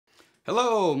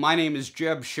Hello, my name is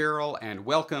Jeb Sherrill, and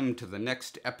welcome to the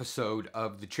next episode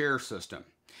of the Chair System.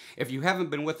 If you haven't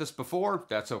been with us before,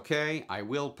 that's okay. I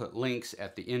will put links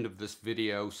at the end of this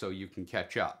video so you can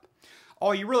catch up.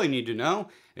 All you really need to know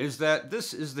is that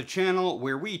this is the channel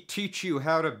where we teach you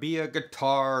how to be a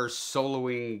guitar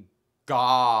soloing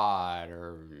god,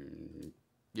 or,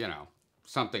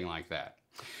 something like that.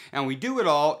 And we do it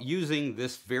all using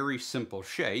this very simple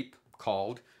shape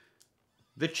called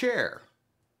the chair.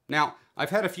 Now, I've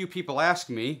had a few people ask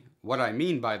me what I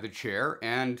mean by the chair,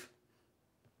 and,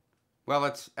 well,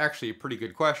 that's actually a pretty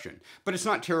good question. But it's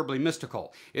not terribly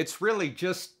mystical. It's really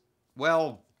just,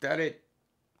 well, that it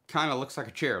kind of looks like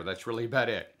a chair. That's really about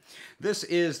it. This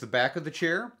is the back of the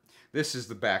chair. This is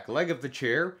the back leg of the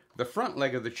chair, the front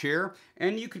leg of the chair,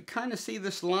 and you could kind of see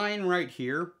this line right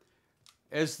here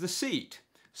as the seat.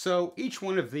 So each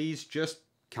one of these just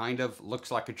kind of looks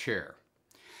like a chair.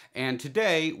 And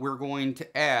today we're going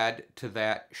to add to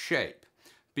that shape,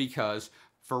 because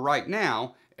for right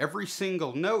now, every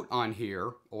single note on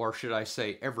here, or should I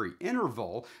say every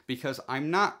interval, because I'm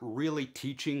not really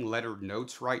teaching lettered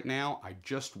notes right now, I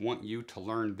just want you to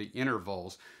learn the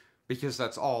intervals, because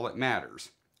that's all that matters.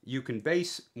 You can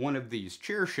base one of these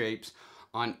chair shapes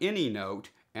on any note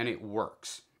and it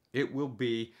works. It will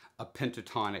be a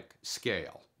pentatonic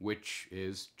scale, which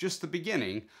is just the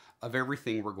beginning of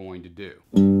everything we're going to do.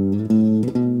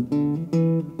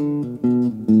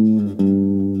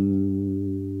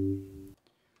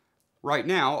 Right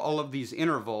now, all of these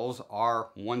intervals are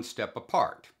one step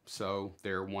apart, so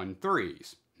they're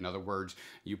 1/3s. In other words,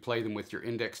 you play them with your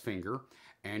index finger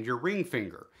and your ring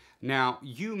finger. Now,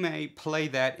 you may play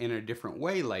that in a different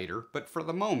way later, but for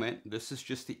the moment, this is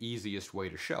just the easiest way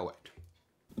to show it.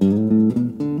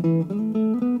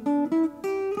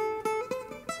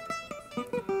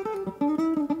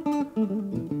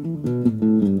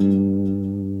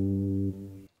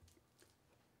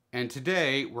 And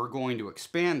today we're going to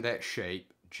expand that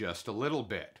shape just a little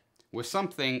bit with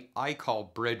something I call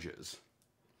bridges.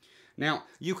 Now,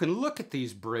 you can look at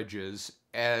these bridges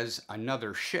as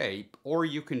another shape, or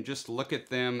you can just look at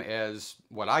them as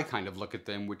what I kind of look at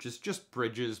them, which is just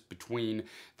bridges between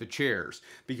the chairs,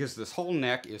 because this whole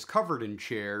neck is covered in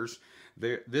chairs.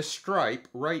 This stripe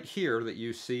right here that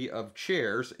you see of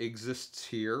chairs exists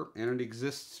here, and it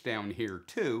exists down here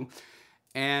too.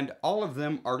 And all of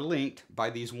them are linked by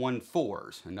these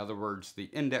 1/4s. In other words, the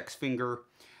index finger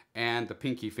and the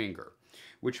pinky finger,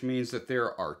 which means that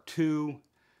there are 2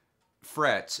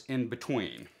 frets in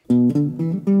between.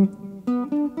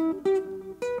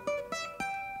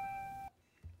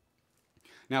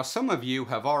 Now, some of you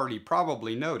have already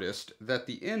probably noticed that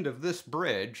the end of this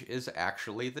bridge is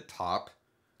actually the top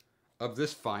of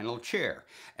this final chair.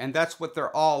 And that's what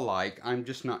they're all like. I'm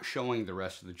just not showing the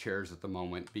rest of the chairs at the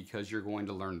moment because you're going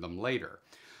to learn them later.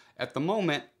 At the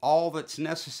moment, all that's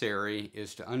necessary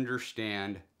is to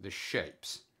understand the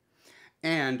shapes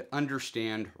and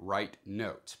understand right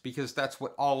notes, because that's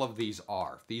what all of these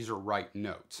are. These are right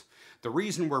notes. The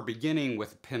reason we're beginning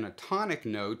with pentatonic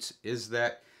notes is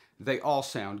that they all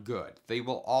sound good. They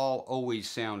will all always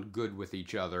sound good with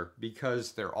each other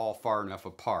because they're all far enough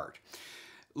apart.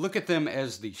 Look at them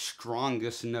as the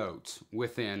strongest notes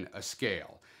within a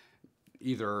scale.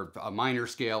 Either a minor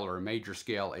scale or a major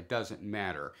scale, it doesn't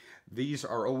matter. These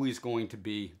are always going to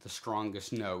be the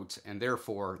strongest notes, and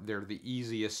therefore they're the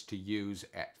easiest to use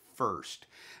at first.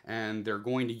 And they're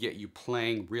going to get you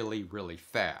playing really, really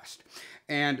fast.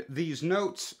 And these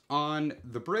notes on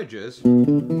the bridges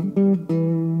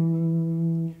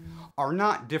are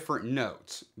not different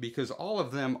notes, because all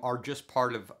of them are just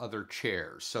part of other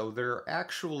chairs. So they're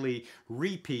actually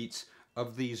repeats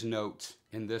of these notes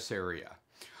in this area.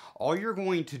 All you're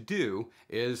going to do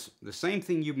is the same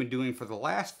thing you've been doing for the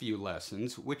last few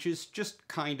lessons, which is just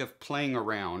kind of playing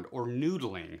around or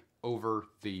noodling over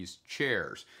these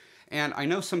chairs. And I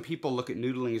know some people look at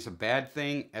noodling as a bad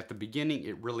thing. At the beginning,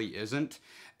 it really isn't.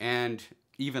 And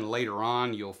even later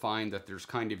on, you'll find that there's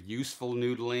kind of useful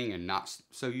noodling and not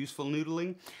so useful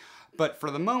noodling. But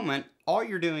for the moment, all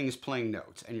you're doing is playing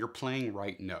notes, and you're playing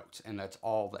right notes, and that's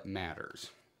all that matters.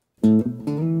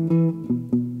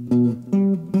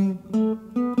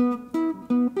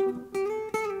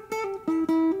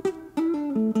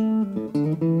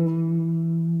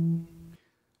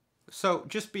 So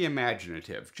just be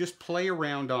imaginative. Just play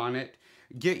around on it.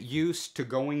 Get used to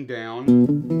going down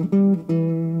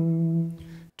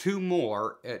 2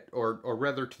 more, or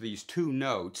rather to these 2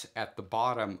 notes at the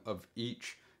bottom of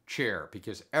each chair,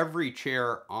 because every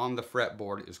chair on the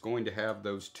fretboard is going to have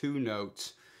those 2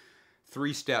 notes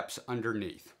 3 steps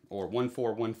underneath, or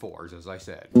 1/4 1/4s, as I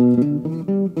said.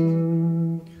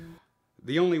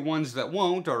 The only ones that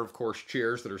won't are, of course,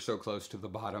 chairs that are so close to the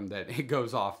bottom that it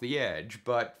goes off the edge.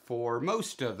 But for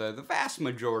most of the vast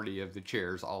majority of the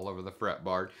chairs all over the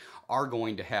fretboard are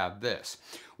going to have this.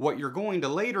 What you're going to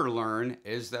later learn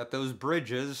is that those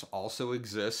bridges also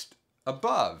exist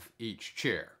above each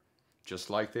chair, just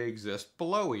like they exist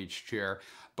below each chair,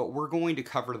 but we're going to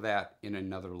cover that in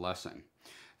another lesson.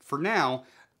 For now,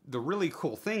 the really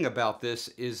cool thing about this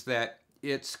is that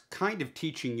it's kind of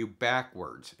teaching you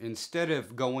backwards. Instead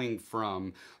of going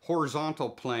from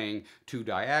horizontal playing to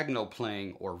diagonal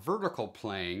playing or vertical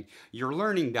playing, you're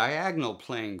learning diagonal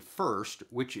playing first,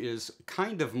 which is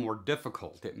kind of more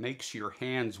difficult. It makes your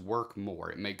hands work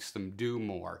more. It makes them do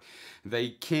more. They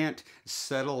can't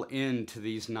settle into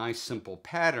these nice simple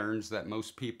patterns that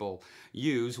most people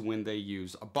use when they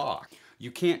use a box. You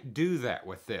can't do that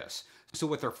with this. So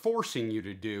what they're forcing you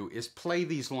to do is play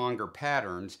these longer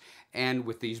patterns, and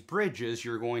with these bridges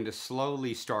you're going to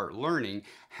slowly start learning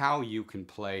how you can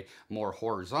play more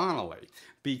horizontally,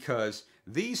 because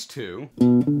these two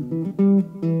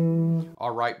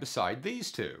are right beside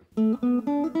these two.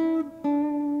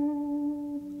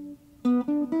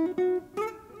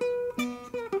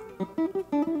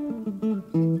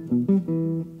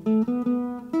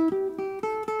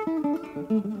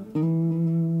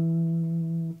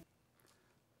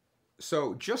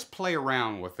 So just play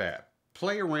around with that.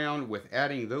 Play around with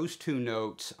adding those two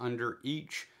notes under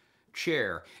each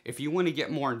chair. If you want to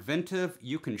get more inventive,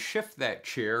 you can shift that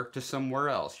chair to somewhere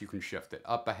else. You can shift it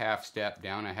up a half step,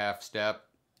 down a half step,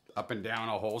 up and down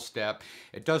a whole step.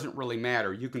 It doesn't really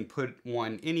matter. You can put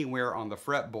one anywhere on the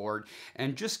fretboard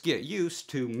and just get used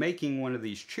to making one of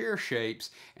these chair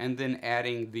shapes and then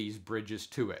adding these bridges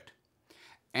to it.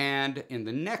 And in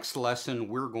the next lesson,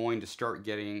 we're going to start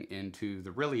getting into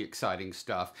the really exciting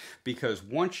stuff, because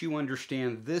once you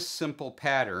understand this simple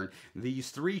pattern, these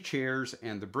three chairs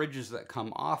and the bridges that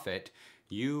come off it,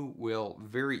 you will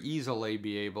very easily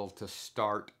be able to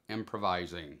start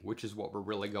improvising, which is what we're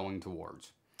really going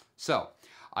towards. So,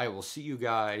 I will see you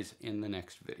guys in the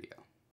next video.